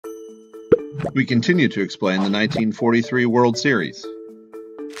We continue to explain the 1943 World Series.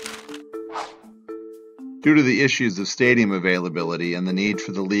 Due to the issues of stadium availability and the need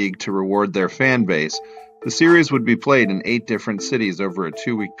for the league to reward their fan base, the series would be played in 8 different cities over a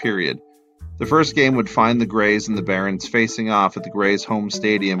 2-week period. The first game would find the Grays and the Barons facing off at the Grays' home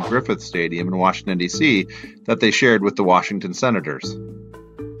stadium, Griffith Stadium in Washington, D.C., that they shared with the Washington Senators.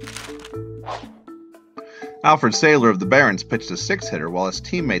 Alfred Saylor of the Barons pitched a 6-hitter, while his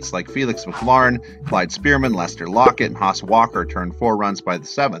teammates like Felix McLaurin, Clyde Spearman, Lester Lockett, and Hoss Walker turned 4 runs by the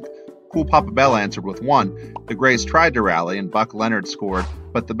 7th. Cool Papa Bell answered with 1. The Grays tried to rally, and Buck Leonard scored,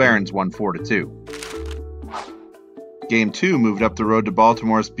 but the Barons won 4-2. Game 2 moved up the road to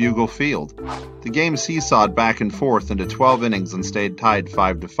Baltimore's Bugle Field. The game seesawed back and forth into 12 innings and stayed tied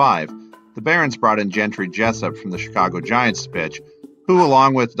 5-5. The Barons brought in Gentry Jessup from the Chicago Giants to pitch, who,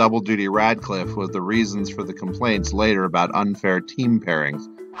 along with double-duty Radcliffe, was the reasons for the complaints later about unfair team pairings.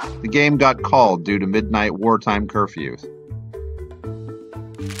 The game got called due to midnight wartime curfews.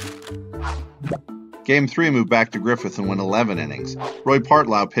 Game 3 moved back to Griffith and went 11 innings. Roy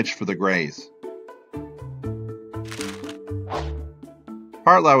Partlow pitched for the Grays.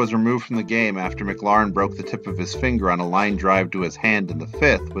 Partlow was removed from the game after McLaurin broke the tip of his finger on a line drive to his hand in the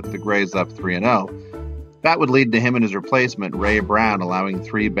 5th, with the Grays up 3-0. That would lead to him and his replacement, Ray Brown, allowing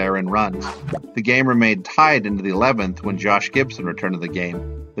 3 Baron runs. The game remained tied into the 11th when Josh Gibson returned to the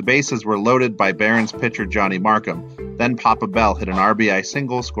game. The bases were loaded by Barons pitcher Johnny Markham. Then Papa Bell hit an RBI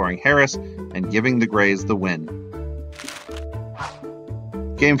single, scoring Harris and giving the Grays the win.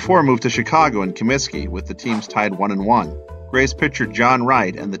 Game 4 moved to Chicago and Comiskey, with the teams tied 1-1. Grays pitcher John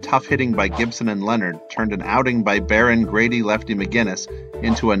Wright and the tough hitting by Gibson and Leonard turned an outing by Baron Grady Lefty McGinnis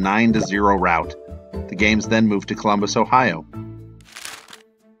into a 9-0 rout. The games then moved to Columbus, Ohio.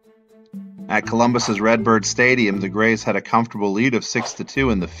 At Columbus's Redbird Stadium, the Grays had a comfortable lead of 6-2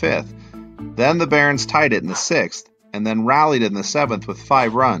 in the 5th. Then the Barons tied it in the 6th, and then rallied in the 7th with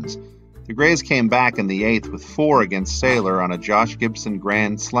 5 runs. The Grays came back in the 8th with 4 against Saylor on a Josh Gibson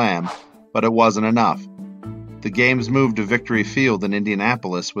grand slam, but it wasn't enough. The games moved to Victory Field in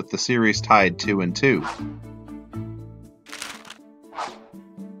Indianapolis, with the series tied 2-2.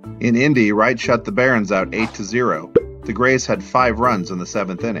 In Indy, Wright shut the Barons out 8-0. The Grays had 5 runs in the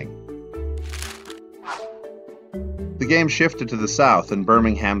 7th inning. The game shifted to the south in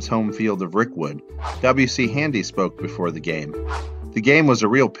Birmingham's home field of Rickwood. W.C. Handy spoke before the game. The game was a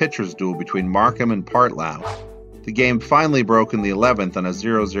real pitcher's duel between Markham and Partlow. The game finally broke in the 11th on a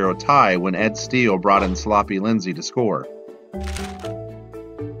 0-0 tie when Ed Steele brought in Sloppy Lindsay to score.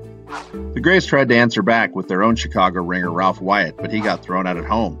 The Grays tried to answer back with their own Chicago ringer Ralph Wyatt, but he got thrown out at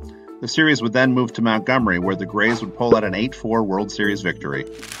home. The series would then move to Montgomery, where the Grays would pull out an 8-4 World Series victory.